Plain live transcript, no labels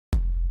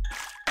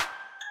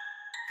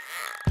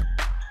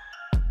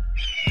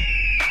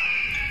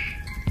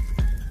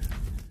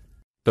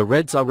The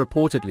Reds are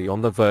reportedly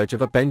on the verge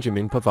of a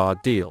Benjamin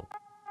Pavard deal.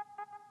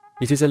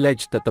 It is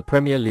alleged that the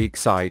Premier League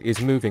side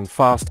is moving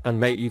fast and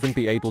may even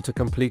be able to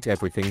complete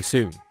everything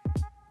soon.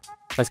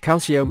 As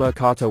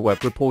Calciomercato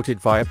Web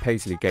reported via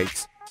Paisley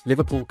Gates,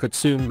 Liverpool could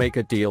soon make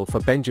a deal for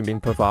Benjamin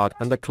Pavard,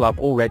 and the club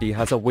already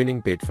has a winning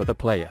bid for the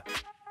player.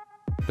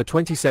 The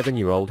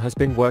 27-year-old has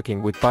been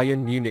working with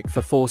Bayern Munich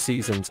for 4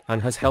 seasons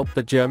and has helped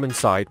the German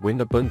side win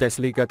the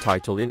Bundesliga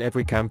title in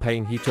every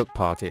campaign he took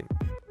part in.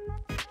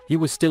 He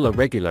was still a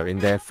regular in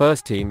their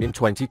first team in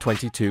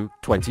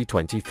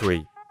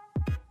 2022-2023.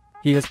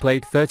 He has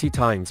played 30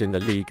 times in the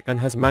league and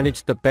has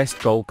managed the best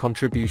goal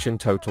contribution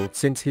total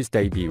since his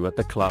debut at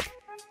the club.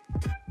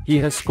 He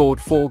has scored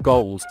 4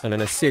 goals and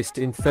an assist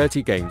in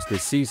 30 games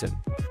this season.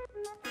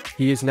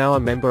 He is now a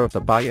member of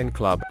the Bayern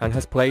club and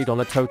has played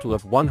on a total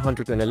of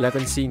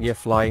 111 senior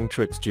flying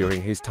trips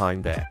during his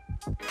time there.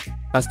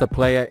 As the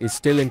player is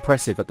still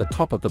impressive at the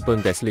top of the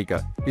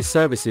Bundesliga, his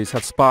services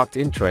have sparked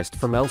interest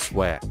from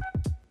elsewhere.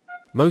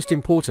 Most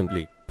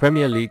importantly,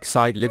 Premier League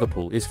side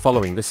Liverpool is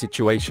following the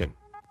situation.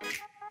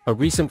 A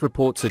recent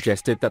report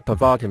suggested that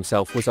Pavard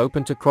himself was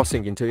open to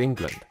crossing into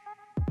England.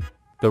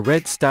 The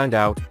Reds stand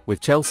out, with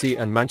Chelsea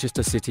and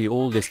Manchester City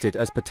all listed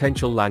as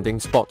potential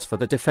landing spots for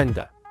the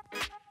defender.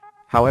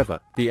 However,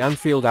 the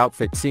Anfield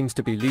outfit seems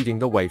to be leading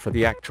the way for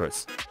the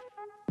actress.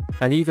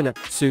 And even a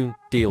soon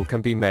deal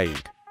can be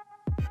made.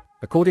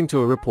 According to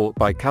a report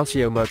by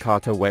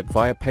Calciomercato Web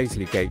via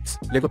Paisley Gates,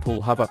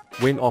 Liverpool have a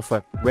win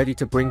offer ready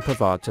to bring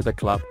Pavard to the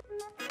club.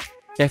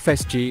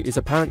 FSG is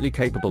apparently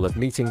capable of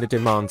meeting the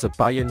demands of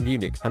Bayern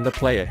Munich and the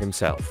player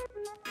himself.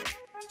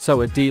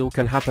 So a deal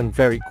can happen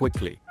very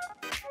quickly.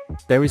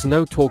 There is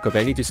no talk of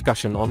any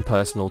discussion on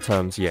personal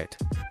terms yet.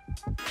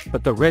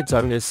 But the Reds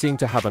owners seem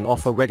to have an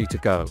offer ready to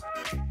go.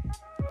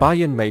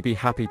 Bayern may be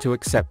happy to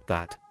accept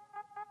that.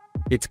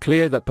 It's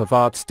clear that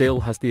Pavard still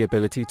has the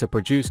ability to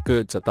produce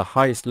goods at the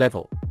highest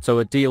level, so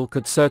a deal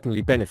could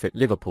certainly benefit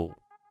Liverpool.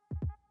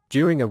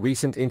 During a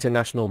recent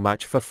international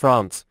match for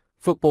France,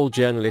 football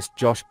journalist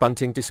Josh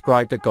Bunting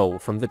described a goal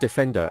from the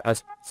defender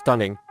as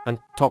stunning and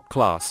top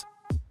class.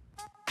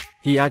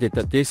 He added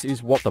that this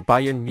is what the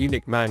Bayern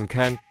Munich man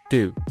can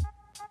do.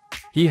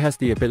 He has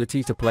the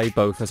ability to play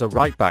both as a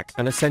right-back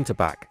and a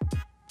centre-back.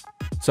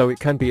 So it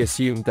can be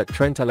assumed that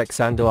Trent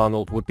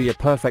Alexander-Arnold would be a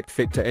perfect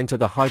fit to enter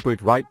the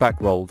hybrid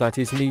right-back role that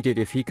is needed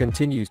if he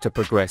continues to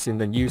progress in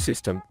the new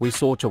system we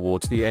saw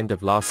towards the end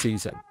of last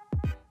season.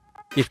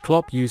 If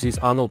Klopp uses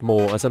Arnold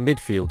more as a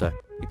midfielder,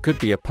 it could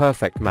be a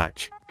perfect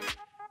match.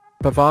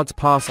 Pavard's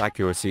pass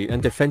accuracy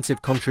and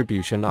defensive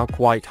contribution are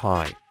quite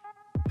high.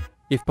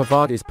 If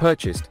Pavard is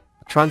purchased,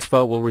 a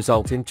transfer will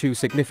result in 2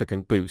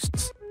 significant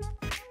boosts.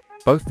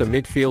 Both the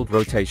midfield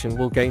rotation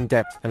will gain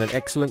depth and an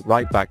excellent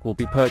right-back will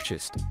be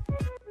purchased.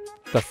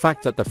 The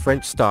fact that the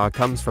French star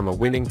comes from a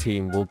winning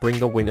team will bring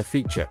the winner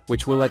feature,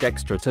 which will add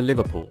extra to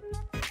Liverpool.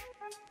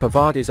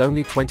 Pavard is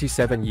only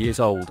 27 years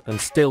old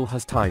and still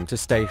has time to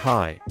stay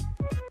high.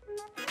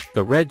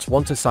 The Reds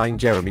want to sign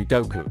Jeremy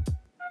Doku.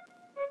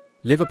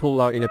 Liverpool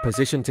are in a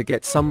position to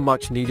get some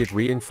much-needed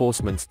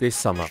reinforcements this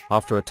summer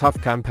after a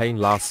tough campaign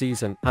last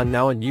season, and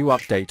now a new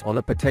update on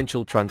a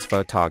potential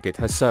transfer target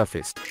has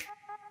surfaced.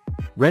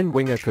 Rennes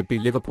winger could be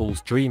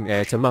Liverpool's dream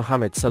heir to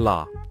Mohamed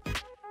Salah.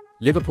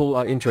 Liverpool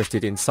are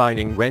interested in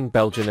signing Rennes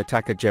Belgian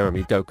attacker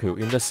Jeremy Doku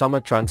in the summer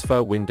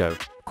transfer window,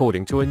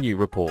 according to a new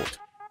report.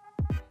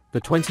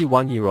 The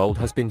 21-year-old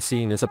has been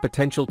seen as a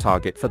potential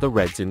target for the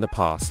Reds in the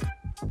past.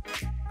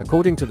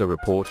 According to the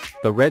report,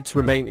 the Reds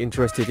remain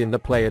interested in the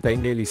player they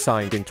nearly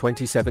signed in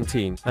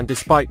 2017, and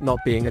despite not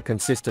being a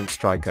consistent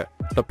striker,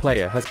 the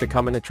player has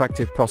become an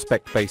attractive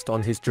prospect based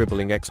on his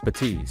dribbling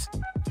expertise.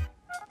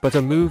 But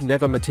a move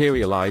never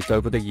materialized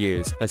over the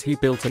years as he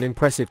built an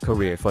impressive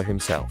career for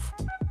himself.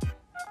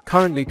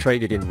 Currently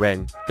traded in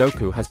Rennes,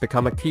 Doku has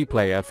become a key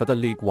player for the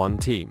League One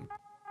team.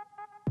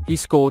 He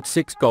scored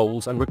 6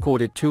 goals and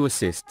recorded 2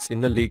 assists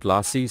in the league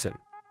last season.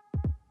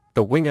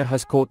 The winger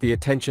has caught the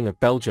attention of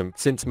Belgium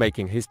since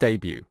making his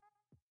debut.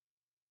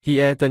 He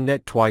aired the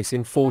net twice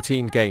in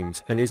 14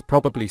 games and is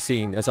probably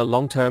seen as a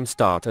long-term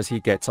start as he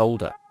gets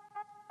older.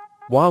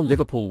 While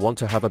Liverpool want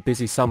to have a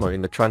busy summer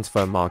in the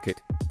transfer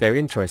market, their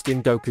interest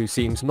in Doku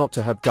seems not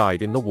to have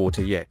died in the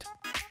water yet.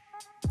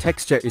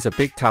 Texture is a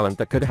big talent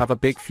that could have a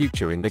big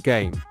future in the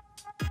game.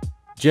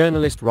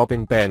 Journalist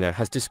Robin Berner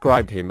has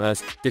described him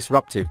as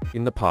disruptive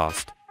in the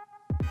past.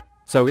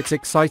 So it's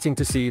exciting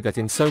to see that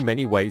in so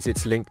many ways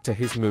it's linked to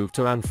his move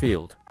to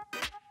Anfield.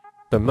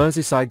 The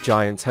Merseyside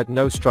Giants had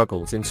no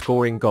struggles in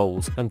scoring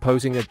goals and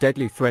posing a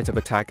deadly threat of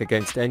attack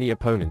against any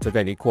opponent of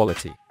any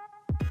quality.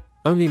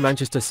 Only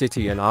Manchester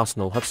City and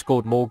Arsenal have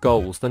scored more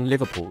goals than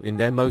Liverpool in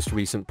their most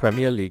recent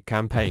Premier League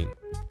campaign.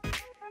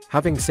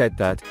 Having said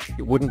that,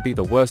 it wouldn't be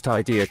the worst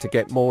idea to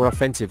get more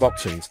offensive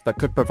options that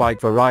could provide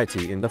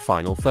variety in the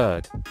final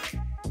third.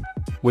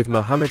 With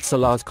Mohamed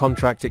Salah's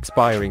contract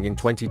expiring in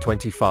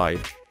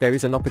 2025, there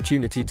is an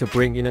opportunity to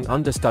bring in an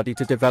understudy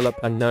to develop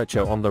and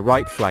nurture on the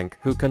right flank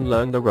who can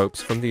learn the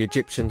ropes from the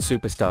Egyptian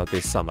superstar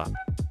this summer.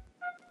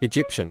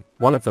 Egyptian,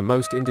 one of the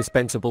most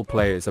indispensable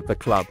players of the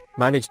club,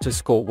 managed to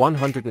score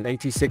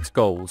 186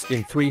 goals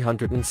in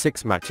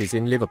 306 matches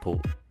in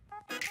Liverpool.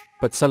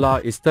 But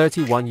Salah is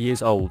 31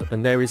 years old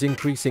and there is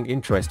increasing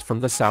interest from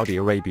the Saudi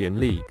Arabian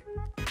League.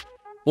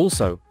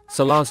 Also,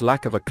 Salah's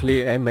lack of a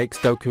clear aim makes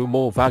Doku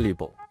more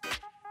valuable.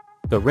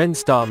 The Rennes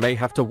star may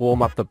have to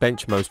warm up the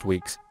bench most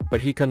weeks, but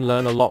he can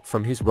learn a lot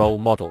from his role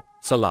model,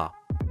 Salah.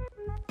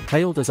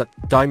 Hailed as a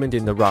diamond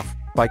in the rough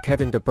by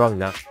Kevin De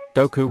Bruyne,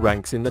 Doku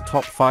ranks in the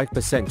top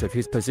 5% of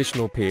his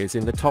positional peers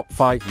in the top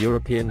 5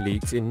 European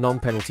leagues in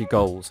non-penalty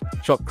goals,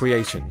 shot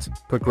creations,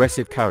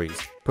 progressive carries,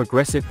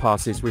 progressive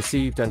passes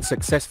received and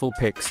successful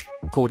picks,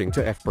 according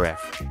to FBref.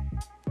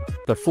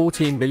 The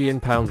 £14 million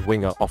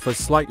winger offers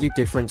slightly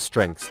different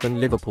strengths than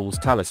Liverpool's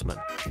talisman.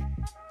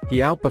 He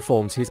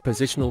outperforms his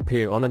positional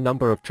peer on a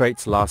number of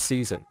traits last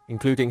season,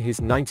 including his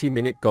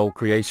 90-minute goal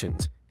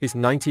creations, his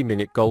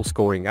 90-minute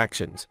goal-scoring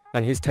actions,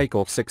 and his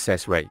takeoff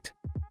success rate.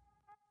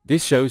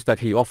 This shows that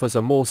he offers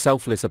a more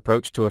selfless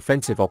approach to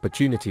offensive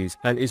opportunities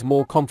and is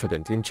more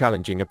confident in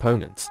challenging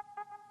opponents.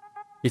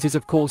 It is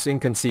of course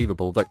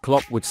inconceivable that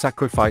Klopp would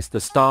sacrifice the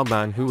star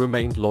man who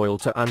remained loyal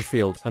to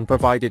Anfield and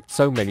provided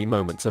so many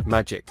moments of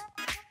magic.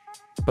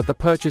 But the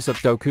purchase of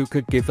Doku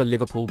could give the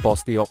Liverpool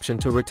boss the option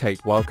to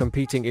rotate while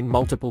competing in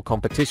multiple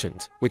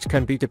competitions, which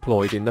can be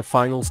deployed in the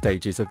final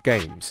stages of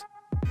games.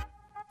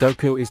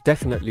 Doku is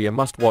definitely a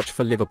must-watch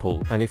for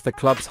Liverpool, and if the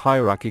club's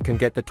hierarchy can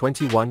get the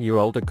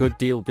 21-year-old a good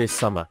deal this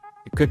summer,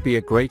 it could be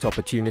a great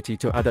opportunity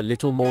to add a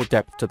little more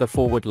depth to the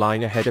forward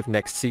line ahead of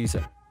next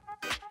season.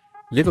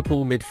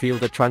 Liverpool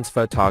midfielder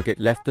transfer target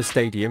left the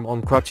stadium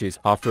on crutches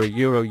after a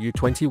Euro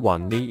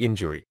U21 knee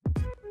injury.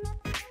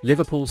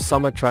 Liverpool's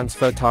summer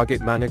transfer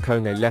target Manu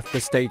Kone left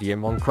the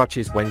stadium on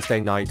crutches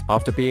Wednesday night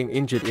after being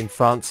injured in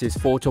France's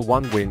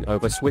 4-1 win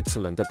over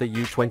Switzerland at the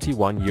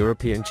U21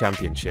 European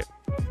Championship.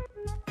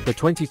 The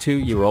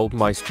 22-year-old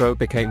maestro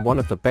became one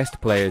of the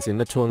best players in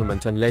the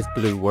tournament and Les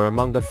Bleus were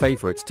among the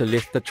favourites to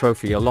lift the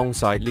trophy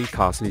alongside Lee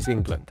Carsley's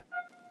England.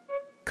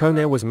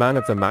 Kone was man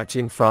of the match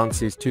in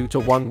France's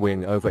 2-1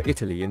 win over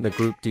Italy in the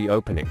Group D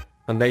opening,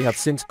 and they have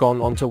since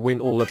gone on to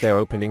win all of their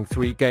opening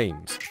 3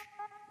 games.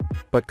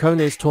 But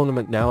Kone's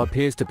tournament now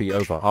appears to be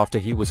over after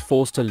he was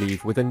forced to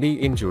leave with a knee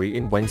injury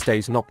in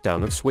Wednesday's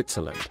knockdown of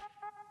Switzerland.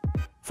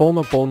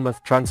 Former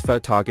Bournemouth transfer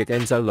target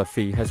Enzo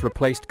Laffi has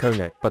replaced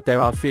Kone, but there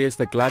are fears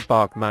the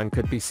Gladbach man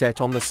could be set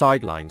on the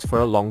sidelines for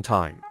a long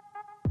time.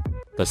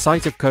 The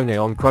sight of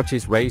Kone on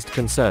crutches raised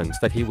concerns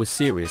that he was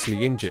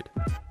seriously injured.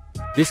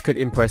 This could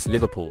impress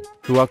Liverpool,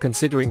 who are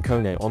considering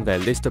Kone on their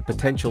list of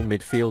potential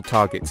midfield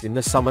targets in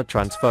the summer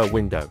transfer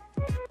window.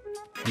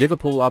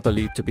 Liverpool are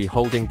believed to be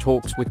holding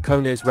talks with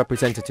Kone's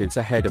representatives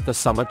ahead of the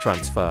summer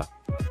transfer.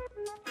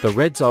 The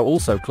Reds are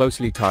also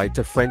closely tied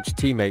to French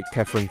teammate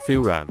Kefren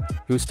Thuram,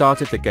 who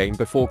started the game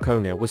before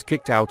Kone was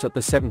kicked out at the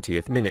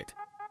 70th minute.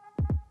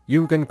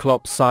 Jürgen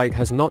Klopp's side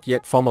has not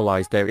yet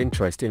formalized their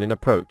interest in an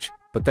approach,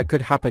 but that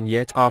could happen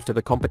yet after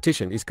the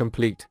competition is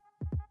complete.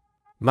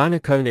 Manu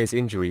Kone's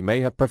injury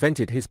may have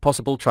prevented his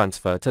possible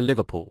transfer to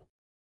Liverpool.